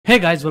Hey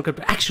guys, welcome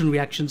to Action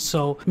Reactions.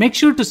 So make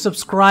sure to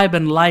subscribe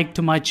and like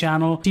to my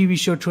channel. TV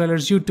show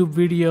trailers, YouTube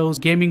videos,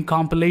 gaming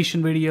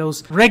compilation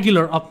videos,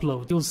 regular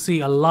upload. You'll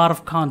see a lot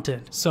of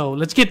content. So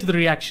let's get to the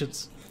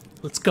reactions.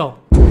 Let's go.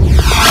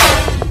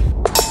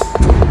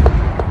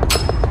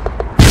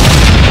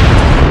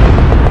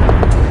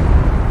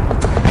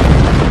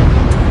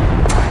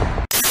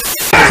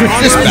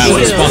 This battle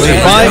is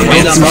sponsored by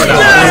Mashup.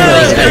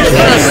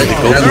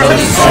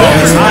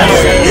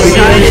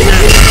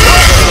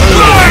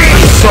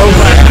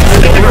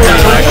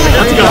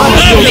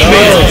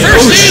 Omni-Man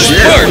versus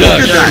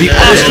Bardock, the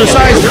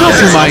ostracized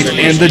Ultimate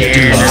and the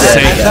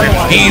Doomsayer.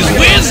 He's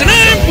Wiz and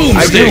I'm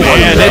Boomstick,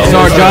 and it's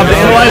our job to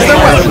analyze their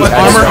weapons,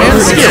 armor,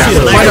 and skills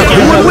to find out who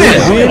would win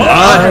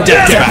a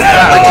death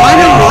battle.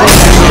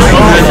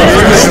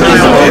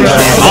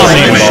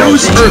 Omni-Man,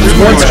 Earth's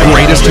once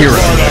greatest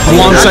hero.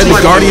 Alongside the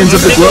Guardians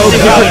of the Globe,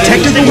 he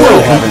protected the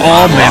world from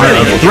all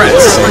manner of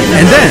threats.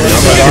 And then,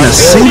 in a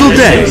single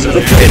day,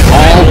 it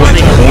all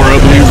went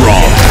horribly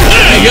wrong.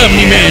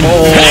 Omni-Man!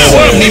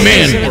 How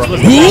Omni-Man?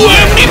 Who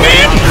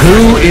Omni-Man?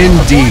 Who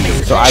indeed?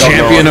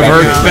 Champion of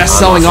Earth,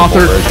 best-selling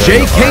author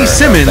J.K.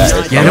 Simmons,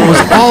 yet it was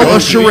all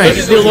a charade,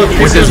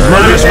 with his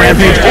murderous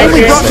rampage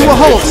only brought to a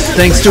halt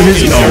thanks to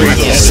his own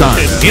son.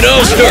 It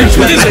all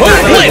starts with his home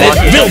planet,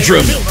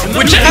 Viltrum,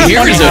 which I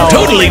hear is a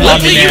totally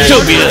lovely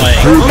utopia.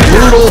 Through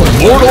brutal,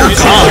 mortal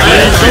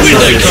combat With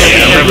a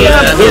cannon!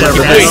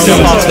 Wait, no,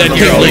 that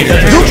came later.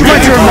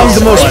 Viltrumites are among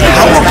the most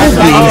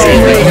powerful beings in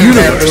the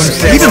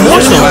universe, even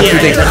more so after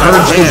they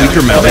purged the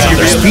weaker members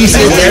of their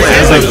species.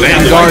 As the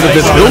vanguard of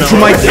the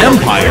Viltrumite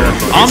Empire,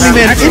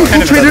 Omni-Man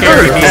infiltrated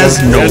Earth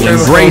as Nolan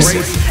Grace,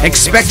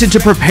 expected to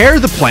prepare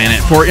the planet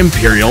for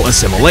Imperial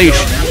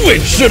assimilation.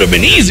 Which should have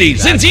been easy,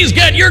 since he's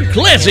got your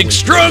classic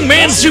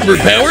strongman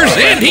superpowers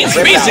and he's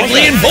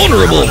basically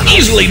invulnerable,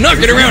 easily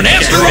knocking around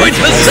asteroids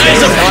the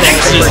size of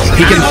Texas.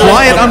 He can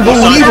fly at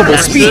unbelievable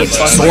speeds,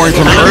 soaring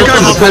from Earth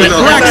to the planet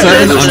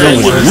Thraxa in under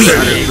 1 week.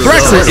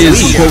 Thraxa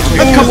is, quote,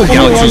 a couple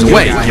galaxies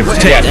away, give or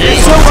take,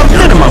 so a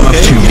minimum of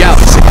 2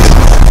 galaxies.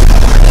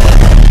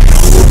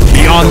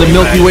 Beyond the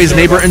Milky Way's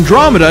neighbor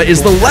Andromeda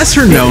is the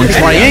lesser-known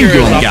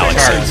Triangulum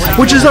Galaxy,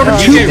 which is over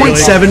 2.7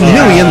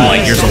 million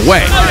light-years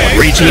away.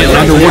 Reaching it in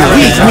under 1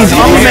 week means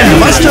Omni-Man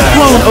must have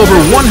flown over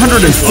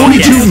 142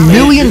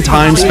 million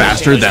times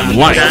faster than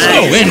light.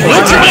 Oh, and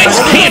Ultramites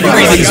can't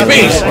breathe in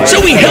space, so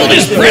he held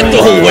his breath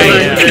the whole way.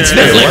 And it's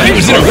not like he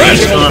was in a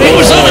rush. He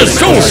was on a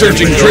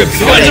soul-searching trip,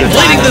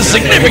 contemplating the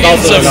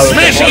significance of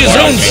smashing his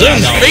own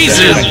son's face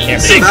in.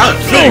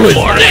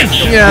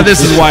 Yeah,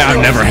 this is why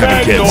I'm never having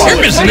kids. You're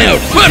missing out.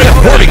 But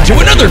according to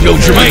another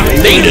Viltrumite,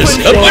 Thetis,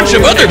 a bunch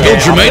of other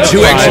Viltrumites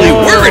who actually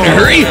were in a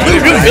hurry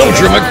flew to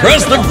Viltrum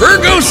across the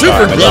Virgo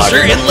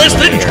supercluster in less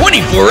than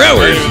 24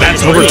 hours.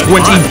 That's over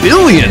 20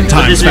 billion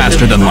times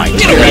faster than light.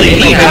 You don't really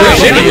need to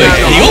rush anyway.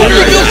 The older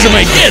a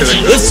Viltrumite gets,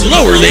 the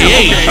slower they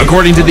age.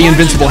 According to the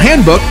Invincible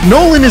handbook,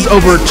 Nolan is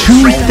over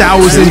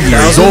 2,000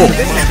 years old.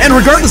 And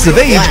regardless of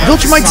age,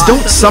 Viltrumites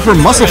don't suffer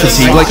muscle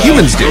fatigue like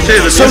humans do,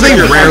 so they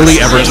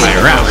rarely ever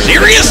tire out.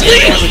 Seriously?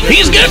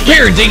 He's got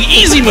parenting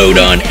easy mode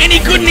on, and he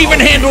couldn't even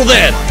handle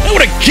that. I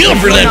would have killed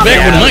for that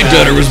back when my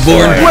daughter was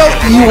born. Well,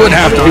 you would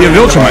have to be a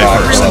Viltrumite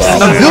first.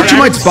 A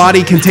Viltrumite's body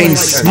contains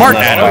smart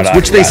atoms,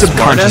 which they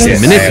subconsciously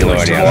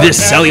manipulate.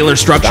 This cellular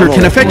structure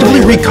can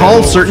effectively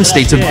recall certain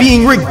states of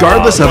being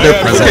regardless of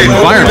their present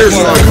environment,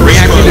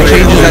 reacting to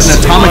changes at an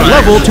atomic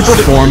level to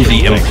perform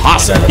the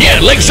impossible. Yeah,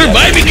 like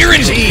surviving your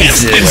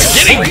intestines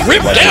getting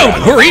ripped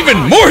out, or even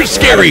more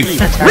scary,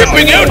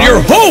 ripping out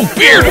your whole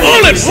beard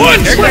all at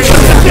once.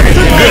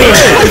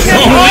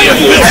 Only a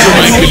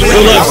Viltrumite could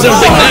pull off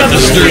something that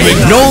disturbing.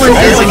 Nolan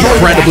is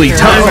incredibly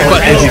tough,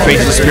 but as he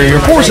faces superior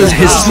forces,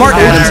 his smart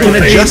atoms can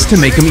adjust to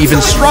make him even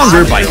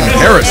stronger by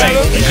comparison.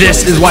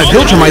 This is why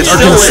Viltrumites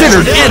are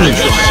considered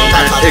invincible.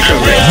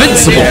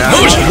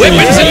 Most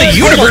weapons in the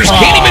universe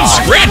can't even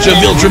scratch a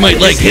Viltrumite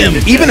like him.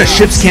 Even a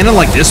ship's cannon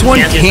like this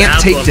one can't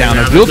take down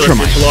a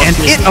Viltrumite, and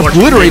it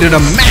obliterated a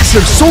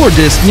massive solar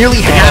disk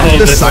nearly half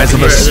the size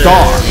of a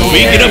star.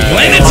 Speaking of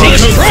planets,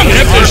 he's strong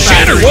enough to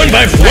shatter one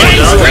by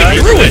flying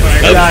straight through it.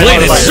 A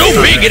planet so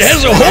big it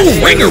has a whole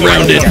ring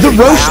around it. The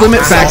Roche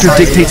limit factor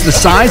dictates the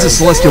size a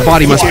celestial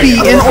body must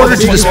be in order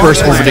to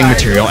disperse orbiting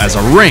material as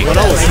a ring.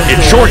 In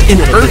short,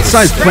 an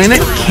Earth-sized planet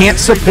can't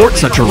support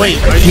such a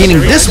ring, meaning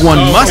this one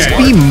must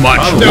be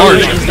much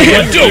larger.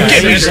 And don't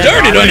get me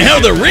started on how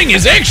the ring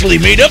is actually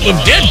made up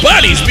of dead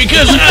bodies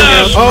because,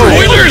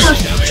 spoilers,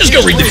 just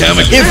go read the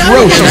comic. If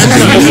Roche isn't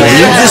enough for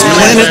you, this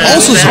planet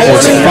also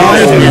supports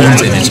 5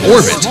 moons in its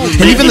orbit,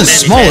 and even the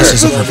smallest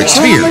is a perfect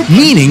sphere,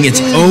 meaning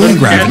its own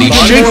gravity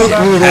shaped it.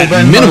 At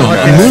minimum,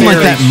 a moon like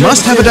that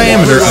must have a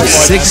diameter of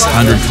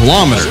 600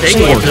 kilometers,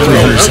 or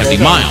 370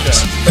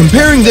 miles.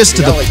 Comparing this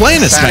to the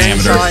planet's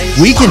diameter,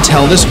 we can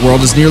tell this world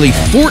is nearly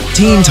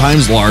 14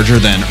 times larger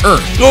than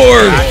Earth.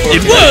 Or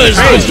it was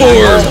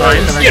before,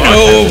 you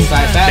know,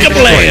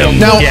 kablam.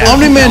 Now,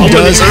 Omni-Man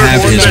does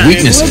have his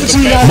weaknesses.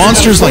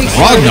 Monsters like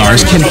Frog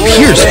Ragnar's can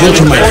pierce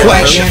Viltrumite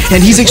flesh,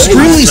 and he's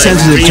extremely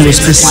sensitive to a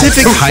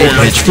specific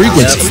high-pitched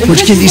frequency,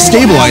 which can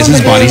destabilize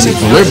his body's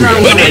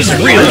equilibrium. But his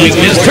real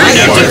weakness turned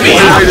out to be,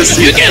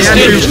 you guessed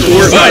it,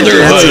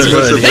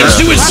 fatherhood.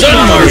 Thanks to his son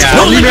Mars,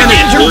 Nolan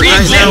began to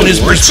re-examine his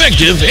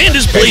perspective and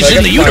his place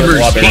in the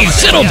universe. He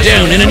settled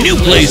down in a new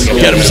place,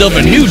 got himself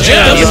a new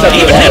job,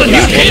 even had a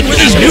new kid with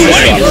his new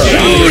wife.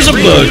 Who's a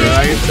bug?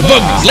 The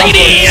bug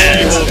lady?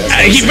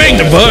 He banged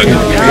a bug.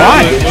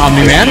 Why?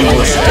 Omni-Man?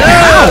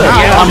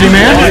 How?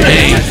 Omni-Man?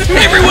 Hey,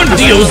 everyone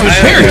deals with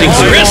parenting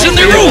stress in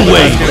their own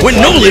way. When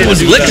Nolan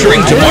was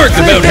lecturing to Mark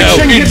about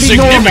how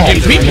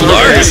insignificant people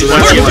are,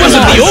 Mark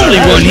wasn't the only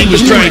one he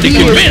was trying to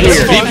convince,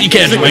 if you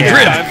catch my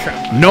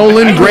drift.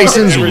 Nolan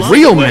Grayson's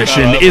real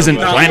mission isn't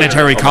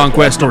planetary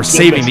conquest or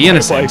saving the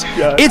innocent.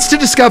 It's to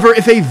discover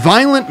if a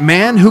violent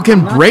man who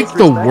can break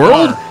the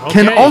world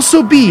can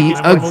also be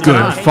a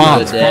good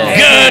father.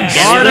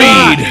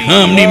 Godspeed,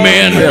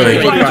 Omni-Man.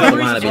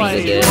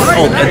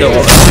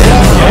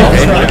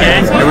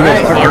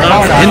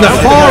 In the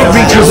far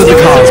reaches of the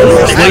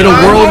cosmos, laid a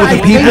world with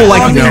a people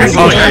like no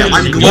other,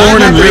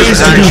 born and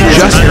raised to do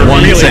just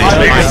one thing.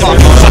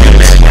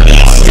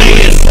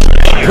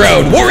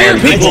 Proud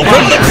warrior people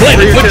from the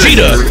planet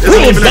Vegeta,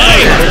 ruled by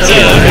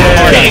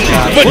King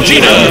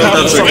Vegeta,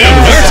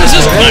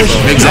 Narcissus Mashup.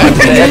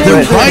 Exactly.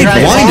 Their pride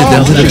blinded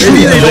them to the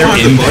truth of their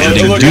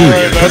impending doom.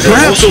 But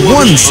perhaps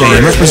one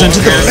Saiyan represented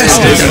the best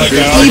of them,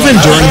 even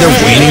during their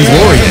waning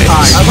glory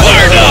days.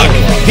 Bardock!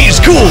 He's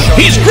cool,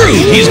 he's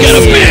crude, he's got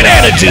a bad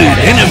attitude,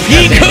 and if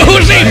he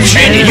goes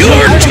apeshit,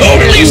 you're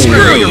totally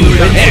screwed.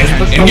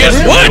 And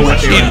guess what?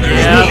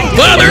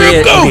 Father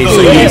of Goku!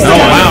 Oh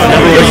wow,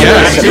 never would have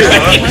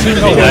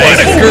guessed.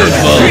 What a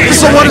curveball!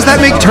 So what does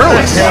that make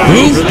Turles?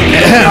 Who?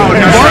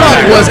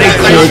 Bardock was a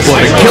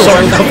cold-blooded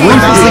killer,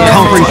 ruthlessly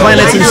conquering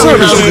planets in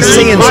service of the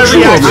Saiyans'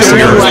 true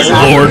overseer,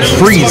 Lord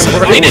Frieza.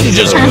 They didn't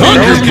just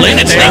conquer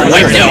planets, they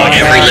wiped out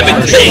every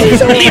living thing,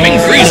 leaving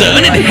Frieza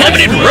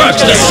uninhabited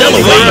rocks to sail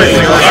away.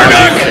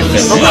 Bardock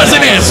was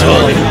an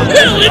asshole.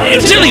 Well,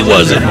 until he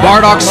wasn't.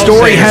 Bardock's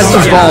story has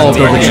evolved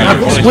over the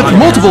years, with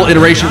multiple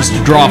iterations to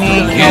draw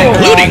from,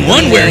 Including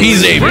one where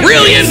he's a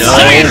brilliant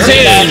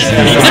scientist.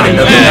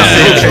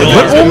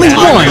 but only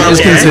one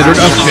is considered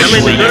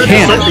officially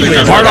canon.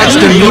 Bardock's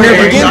demeanor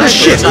began to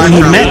shift when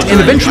he met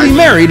and eventually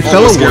married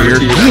fellow warrior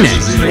Gine,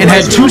 and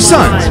had two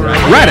sons,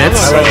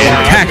 Raditz and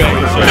Kako.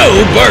 No,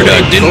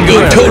 Bardock didn't go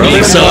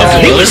totally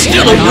soft. He was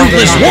still a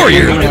ruthless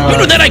warrior. You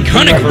know that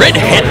iconic red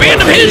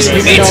headband of his?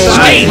 It's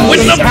stained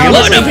with the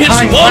blood of his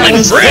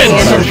fallen friends.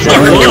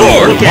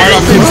 Hardcore.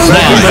 Bardock could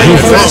fly,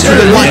 moved faster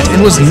than light,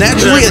 and was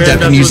naturally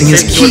adept in using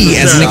his ki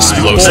as an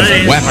explosive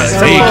weapon.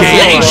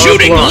 AKA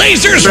shooting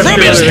lasers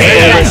from his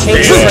hand.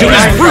 True to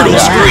his brutal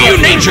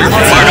screw-you nature,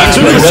 Bardock's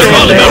moves are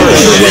all about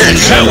overwhelming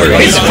power.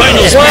 His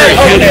final spirit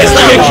cannon is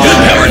like a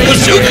good-powered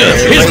bazooka.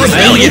 His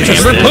rebellion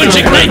hammer punch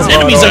ignites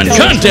enemies on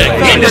contact,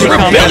 and his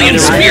rebellion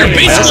spear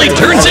basically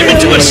turns him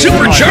into a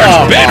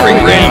supercharged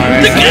battering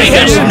ram. The guy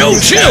has no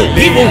chill.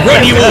 He will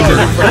run you over,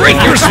 break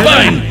your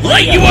spine,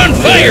 light you on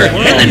fire,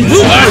 and then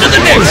move on to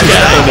the next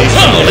guy.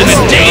 All in a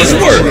day's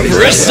work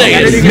for a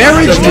Saiyan.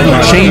 Marriage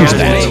didn't change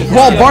that.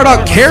 While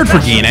Bardock cared for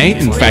Gine,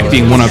 in fact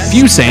being one of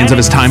few Saiyans of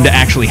his time to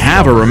actually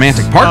have a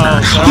romantic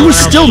partner, he was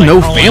still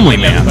no family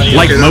man.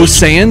 Like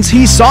most Saiyans,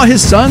 he saw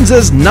his sons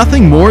as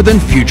nothing more than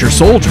future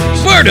soldiers.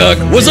 Bardock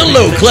was a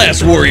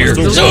low-class warrior,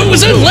 so it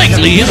was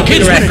unlikely his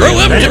kids would grow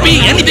up to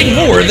be anything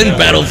more than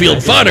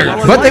battlefield fodder.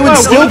 But they would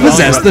still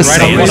possess the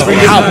Saiyans'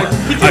 power,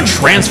 a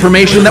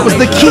transformation that was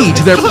the key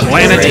to their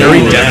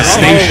planetary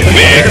devastation.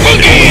 Big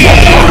Boogie!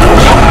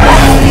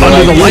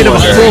 Under the light of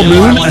a full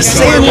moon, a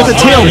Saiyan with a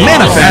tail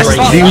manifests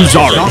the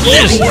Uzara.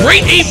 This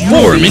great ape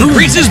form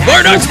increases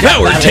Bardock's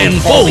power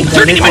tenfold,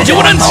 turning him into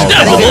an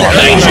unstoppable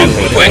kaiju.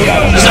 Quick,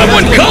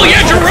 someone call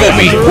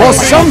Yajirobe! While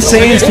some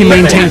Saiyans can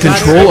maintain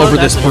control over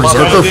this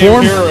berserker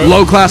form,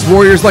 low-class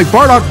warriors like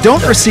Bardock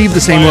don't receive the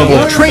same level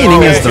of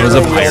training as those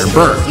of higher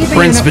birth.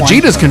 Prince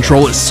Vegeta's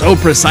control is so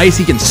precise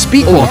he can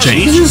speak while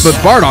changed, but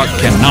Bardock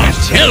cannot.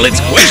 Hell,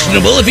 it's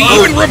questionable if he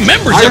even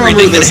remembers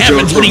everything that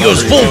happens when he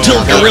goes full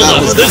tilt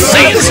gorilla. The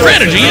Saiyan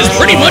strategy is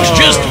pretty much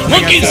just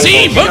monkey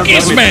see,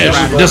 monkey smash.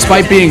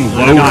 Despite being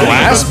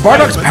low-class,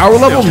 Bardock's power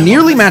level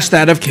nearly matched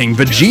that of King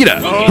Vegeta,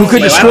 who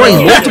could destroy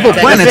multiple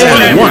planets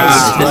at once.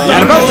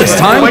 At about this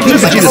time, King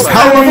Vegeta's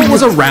power level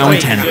was around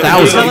 10,000.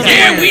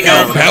 Yeah, we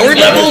know power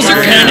levels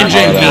are kinda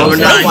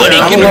janky. Nobody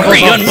can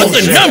agree on what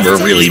the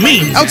number really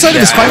means. Outside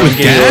of his fight with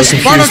Gas,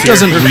 Bardock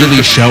doesn't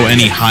really show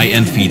any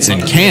high-end feats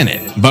in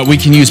canon, but we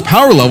can use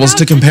power levels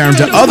to compare him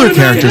to other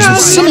characters with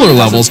similar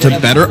levels to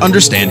better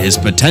understand his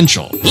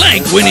potential.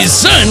 Like when his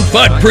son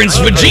fought Prince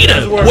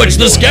Vegeta. What's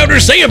the scouter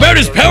say about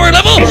his power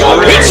level?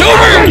 It's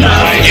over! 8,000!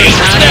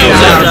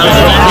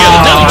 Yeah,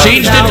 the dub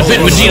changed it to fit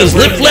Planet Vegeta's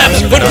lip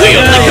flaps, but we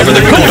only cover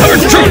the cold hard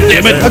truth,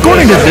 damn it!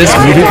 According to this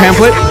movie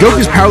pamphlet,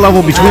 Goku's power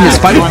level between his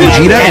fight with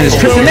Vegeta and his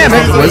trip to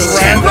Namek was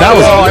 10,000.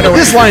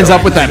 This lines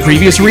up with that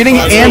previous reading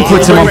and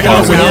puts him on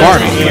par with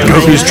Bardock.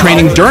 Goku's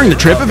training during the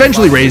trip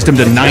eventually raised him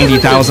to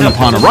 90,000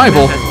 upon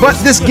arrival, but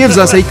this gives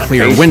us a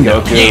clear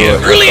window. Yeah,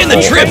 early in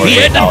the trip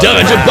he had to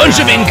dodge a bunch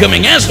of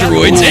incoming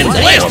asteroids and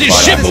blast his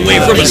ship away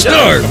from a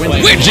star,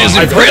 which is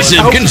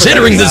impressive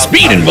considering the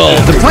speed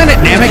involved. The planet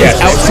Namek is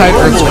outside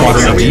Earth's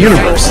quadrant of the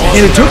universe,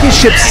 and it took his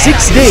ship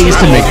 6 days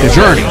to make the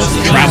journey.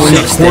 Traveling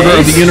a quarter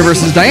of the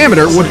universe's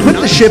diameter would put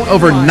the ship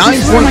over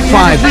 9.5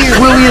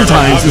 trillion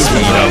times the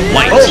speed of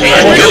light.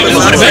 Goku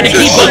would have had to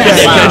keep up with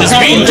that kind of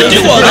speed to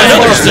do all that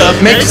other stuff.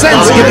 Makes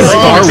sense given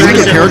far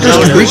weaker characters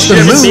could reach the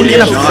moon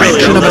in a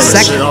fraction of a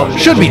second.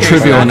 Should be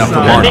trivial enough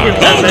for Bardock.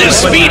 All this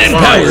speed and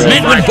power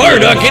meant when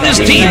Bardock and his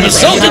team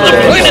assaulted the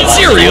planet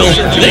Cereal,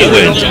 they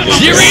went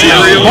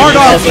Cereal!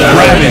 Bardock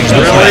ravaged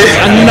the planet,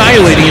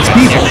 annihilating its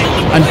people,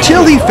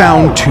 until he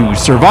found 2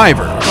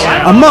 survivors,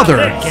 a mother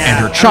and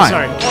her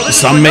child.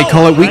 Some may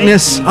call it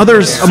weakness,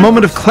 others a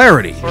moment of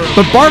clarity.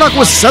 But Bardock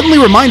was suddenly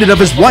reminded of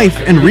his wife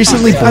and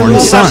recently born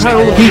son.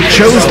 He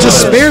chose to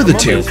spare the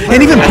 2,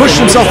 and even pushed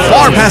himself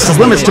far past his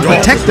limits to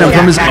protect them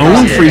from his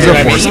own Frieza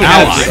Force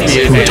allies,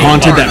 who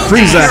taunted that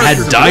Frieza had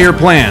dire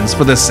plans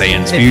for the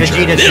Saiyans'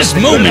 future. This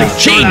moment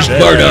changed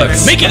Bardock,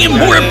 making him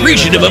more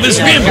appreciative of his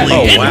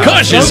family and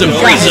cautious of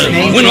Frieza.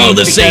 When all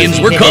the Saiyans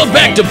were called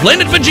back to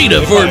Planet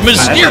Vegeta for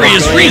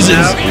mysterious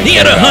reasons, he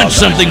had a hunch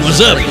something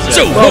was up.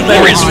 So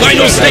before his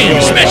final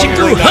stand, smashing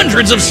through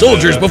hundreds of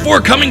soldiers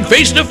before coming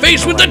face to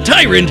face with the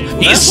tyrant,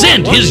 he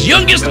sent his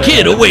youngest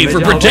kid away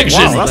for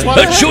protection,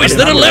 a choice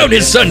that allowed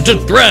his son to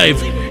thrive.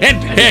 And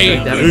hey,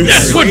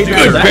 that's what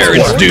good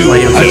parents do.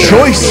 A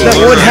choice that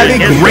would have a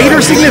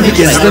greater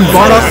significance than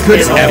Bardock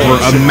could ever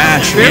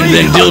imagine. And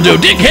then Dildo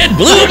Dickhead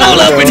blew them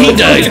all up and he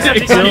died. Or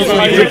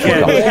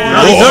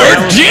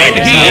did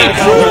he?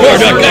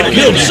 Bardock got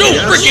killed so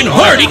freaking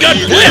hard he got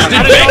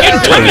blasted back in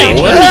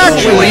time.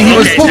 Actually, he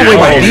was pulled away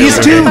by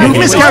these 2 who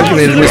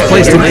miscalculated and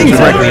misplaced him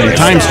incorrectly in the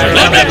time stream.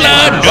 Blah blah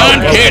blah,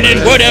 John Cannon,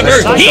 whatever,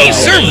 he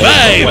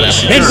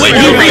survived! And when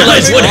he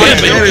realized what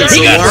happened,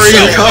 he got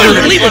so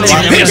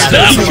unbelievably pissed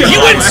off, he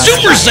went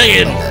Super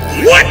Saiyan!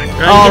 What?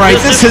 Alright,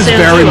 this is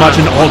very much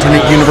an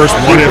alternate universe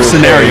what-if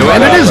scenario,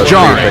 and it is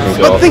jarring.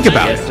 But think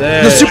about it.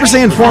 The Super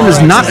Saiyan form is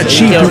not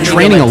achieved through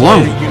training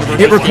alone.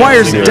 It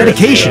requires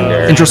dedication,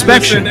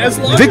 introspection,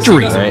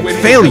 victory,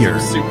 failure,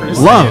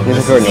 love,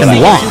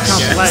 and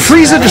loss.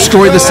 Frieza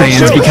destroyed the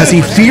Saiyans because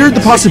he feared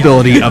the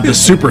possibility of the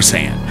Super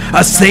Saiyan,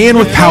 a Saiyan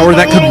with power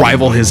that could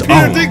rival his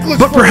own.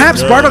 But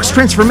perhaps Bardock's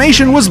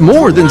transformation was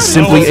more than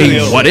simply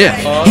a what-if.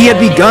 He had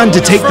begun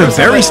to take the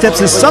very steps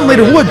his son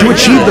later would to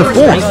achieve the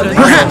form.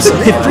 Perhaps,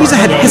 if Frieza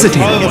had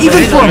hesitated,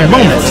 even for a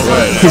moment,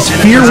 his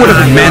fear would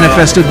have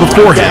manifested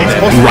before him,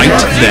 right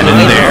then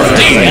and there.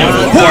 Damn,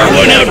 pour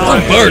one out for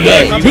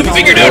Bardock, who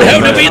figured out how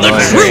to be the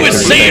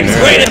truest Saiyan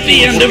right at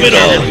the end of it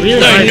all.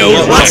 I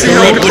know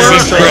Kakarot would be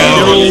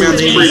proud.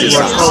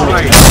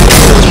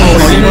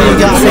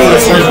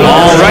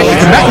 Alright, the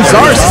combatants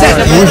are set.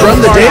 We've run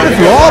the data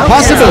through all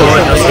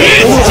possibilities.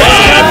 It's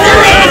time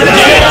for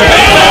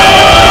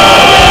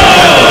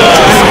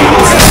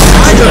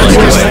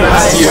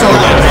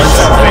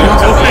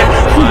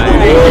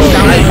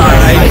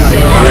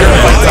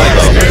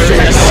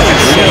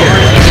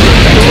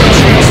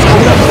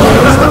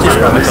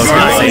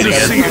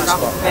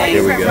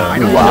Here we go.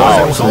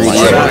 Wow.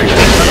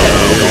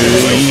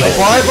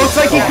 Well, it looks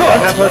like he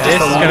could. This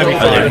is gonna be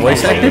fun.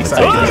 Voice acting?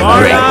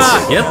 Great.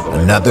 Yep.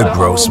 Another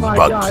gross bug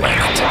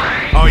planet.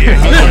 Oh yeah.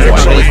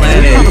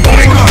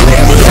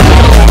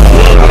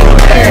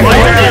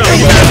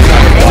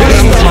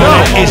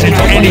 Isn't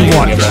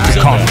anyone's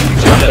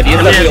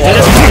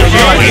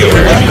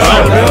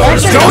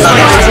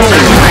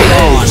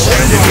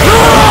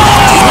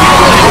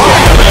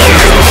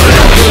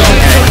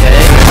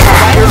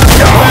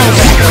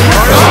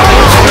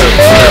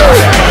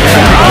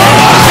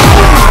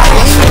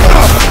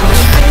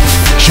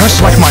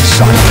just like my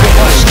son,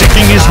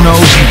 sticking his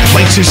nose in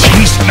places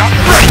he's not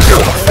ready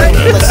for.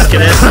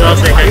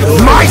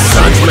 My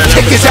son will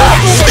kick his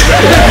ass!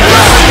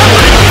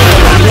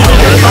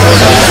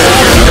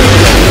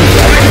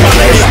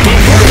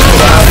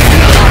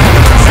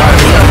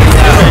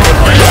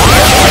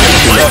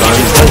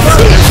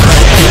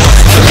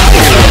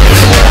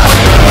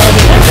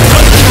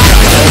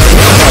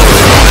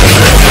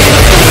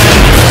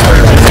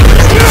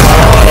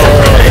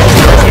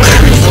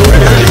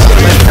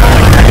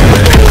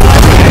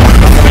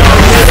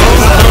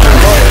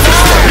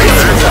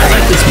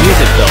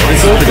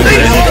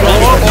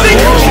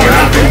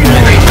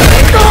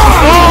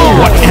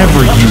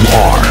 Whatever you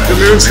are,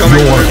 you're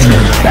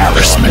an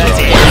embarrassment.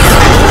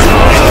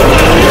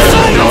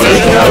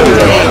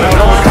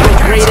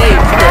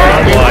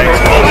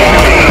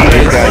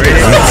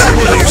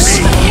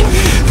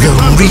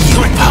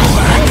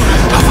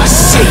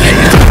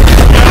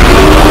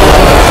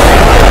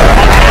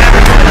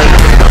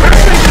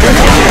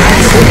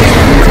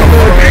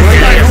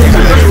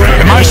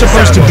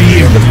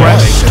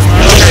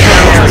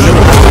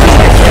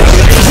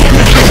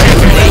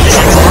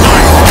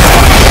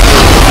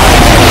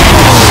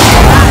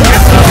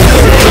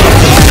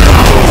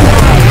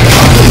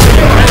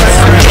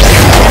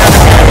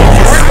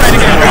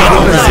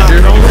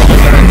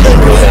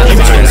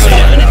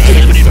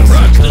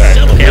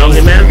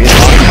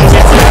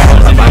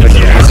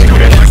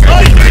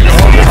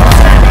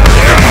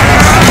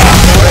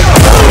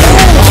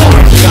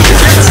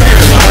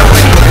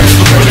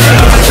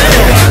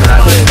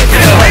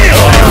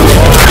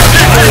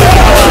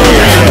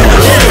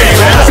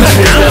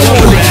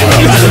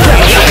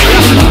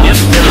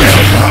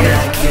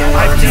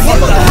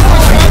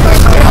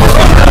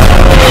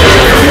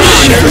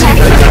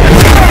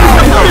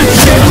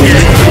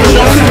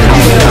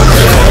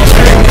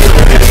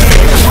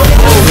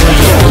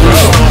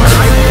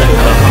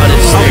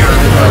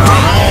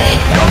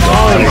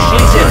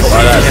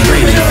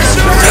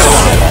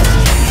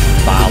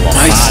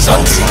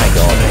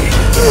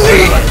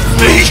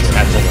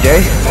 That's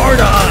okay.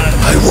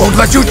 I won't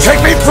let you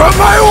take me from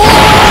my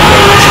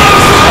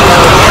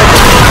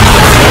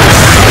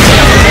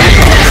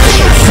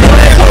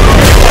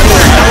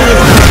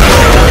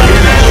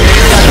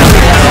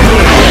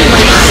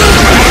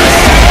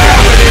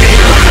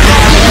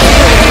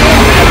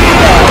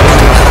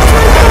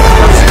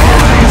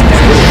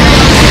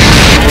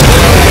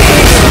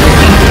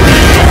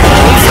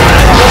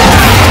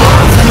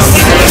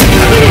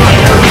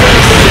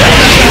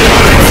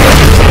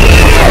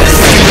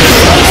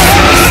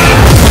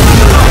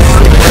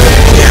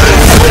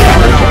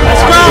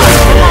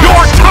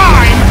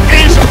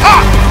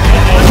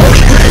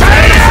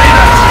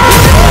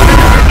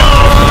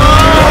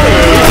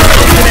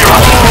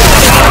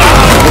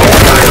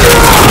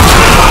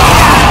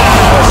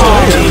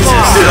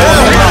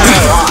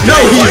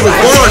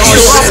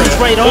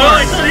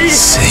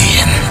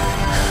Saiyan.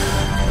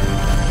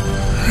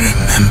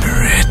 Remember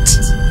it.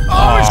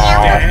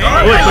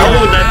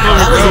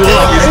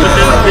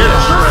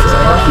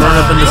 Burn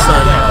up in the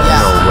sun.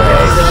 No way.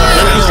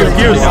 He's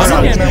confused. I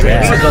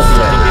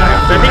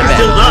think he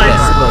still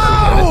dies.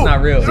 It's not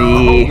real.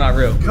 See? It's not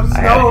real. I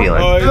had a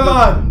feeling. Come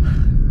on.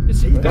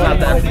 It's not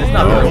that. It's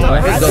not real.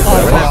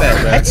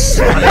 That's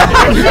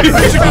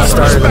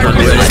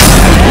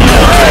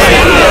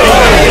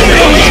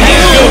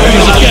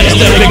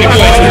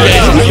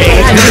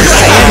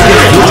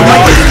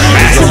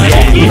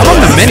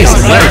Among the many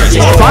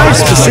similarities, 5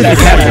 specific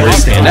categories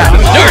stand out.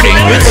 Starting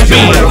with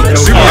speed.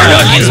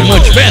 Bardock is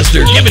much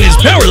faster, given his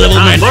power level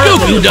meant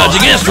Goku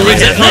dodging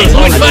asteroids at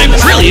 9.5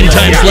 trillion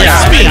times light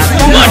speed,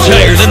 much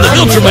higher than the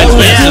Viltrumite's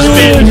fastest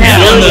speed. And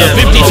on the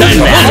 50 times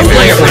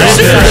multiplier for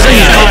Super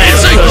Saiyan,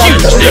 it's a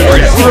huge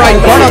difference.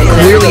 Right, Bardock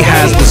clearly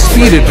has the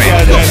speed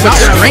advantage, but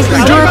strength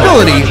and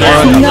durability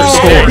are another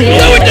story.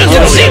 Though it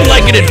doesn't seem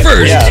like it at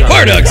first,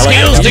 Bardock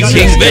scales to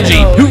King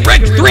Veggie, who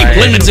wrecked 3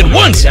 planets at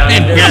once,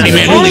 and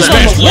Omni-Man only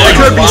smashed 1.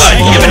 But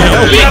given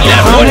how big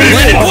that one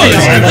planet was,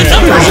 the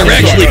numbers are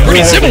actually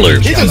pretty similar,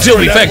 until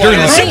we factor in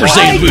the Super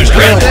Saiyan boost,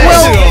 right?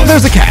 Well,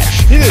 there's a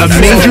catch. A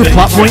major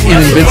plot point in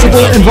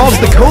Invincible involves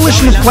the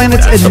coalition of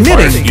planets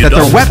admitting that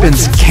their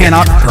weapons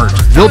cannot hurt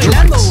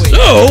Viltrumites.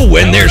 So,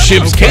 when their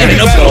ship's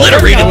cannon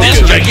obliterated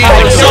this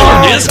gigantic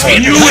solar disk,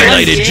 it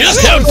highlighted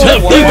just how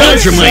tough the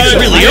Viltrumites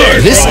really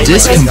are. This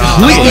disk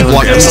completely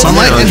blocked the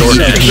sunlight and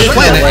heat between the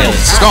planet and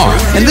its star.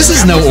 And this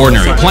is no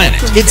ordinary planet.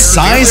 Its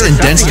size and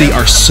density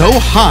are so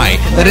high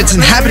that its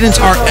inhabitants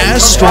are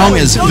as strong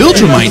as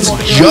Viltrumites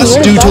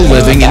just due to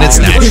living in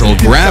its natural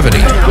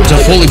gravity. To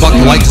fully block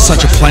the light to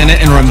such a planet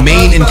and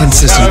remain in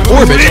consistent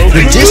orbit,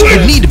 the disk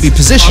would need to be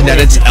positioned at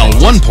its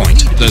L1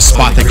 point, the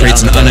spot that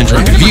creates an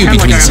uninterrupted view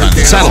between the sun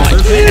and satellite.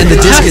 And the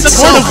disk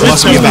itself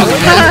must be about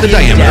half the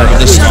diameter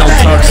of the star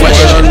in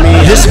question.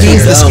 This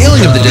means the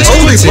scaling of the disk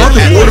puts it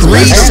at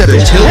 3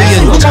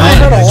 septillion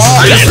tons.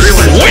 That's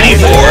 24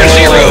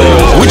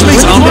 zeros! Which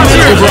makes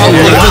Omni-Man over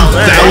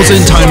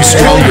 11,000 times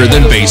stronger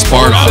than base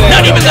Bardock.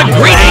 Not even the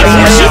great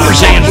 84 Super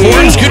Saiyan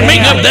forms could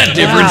make up that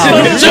difference,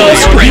 so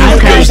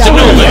strength goes to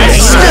Nolan.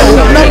 Still,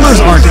 numbers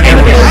aren't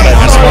everything.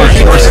 As far as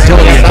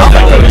versatility and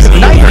combat goes,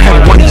 neither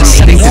had one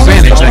distinct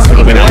advantage that could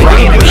have been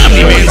outright.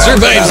 Omni-Man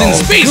survives in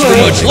space for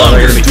much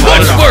longer,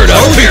 but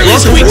Bardock barely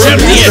squeaks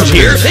out the edge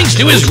here thanks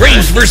to his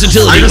ranged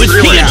versatility with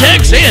key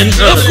attacks and,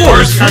 of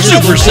course,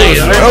 Super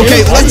Saiyan.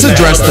 Okay, let's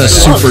address the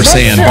Super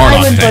Saiyan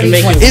Bardock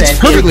thing. It's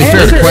perfectly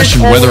fair to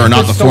question whether or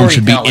not the form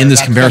should be in this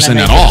comparison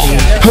at all.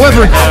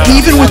 However,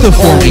 even with the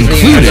form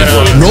included,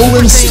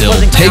 Nolan still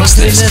takes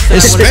this,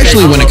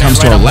 especially when it comes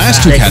to our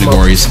last 2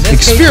 categories,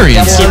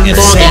 experience and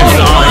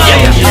stamina.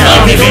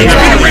 Omni-Man's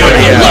been around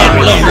a lot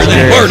longer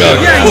than Bardock,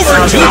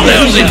 over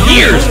 2,000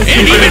 years,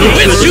 and even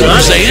with Super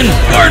Saiyan,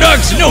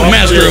 Bardock's no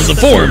master of the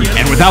form.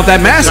 And without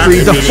that mastery,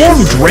 the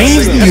form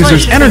drains the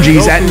user's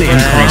energies at an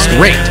increased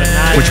rate.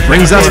 Which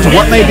brings us to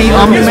what may be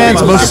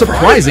Omni-Man's most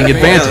surprising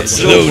advantage.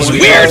 Those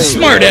weird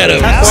smart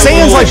atoms.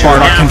 Saiyans like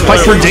Bardock can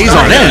fight for days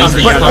on end,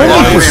 but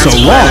only for so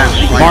long.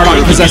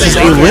 Bardock possesses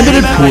a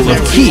limited pool of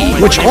ki,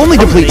 which only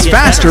depletes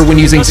faster when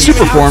using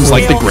super forms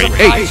like the Great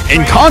Ape.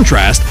 In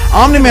contrast,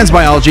 Omni-Man's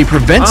biology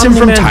prevents him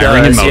from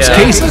tiring in most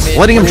cases,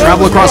 letting him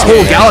travel across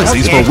whole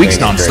galaxies for weeks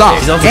non-stop.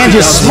 And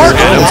his smart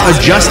atoms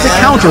adjust to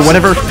counter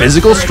whatever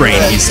physical strain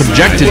he's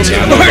subjected to.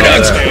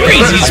 Bardock's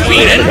crazy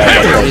speed and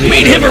power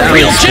made him a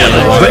real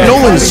challenge. But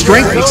Nolan's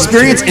strength,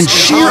 experience, and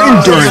sheer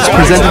endurance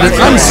presented an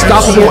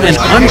unstoppable and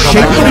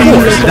unshakable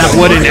force that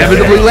would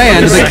inevitably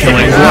land the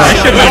killing blow.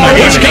 When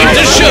push came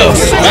to shove,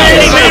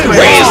 Omni-Man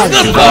raised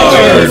the bar.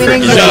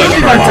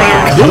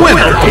 The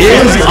winner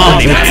is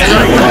Omni-Man.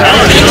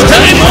 Next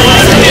time on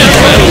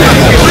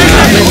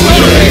Death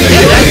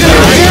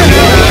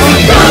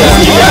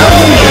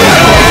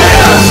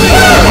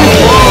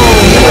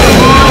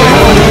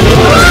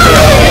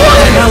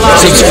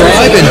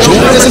Subscribe and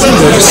join us as we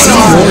work to see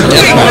more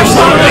Death Battle.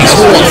 Thanks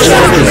for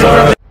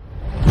watching.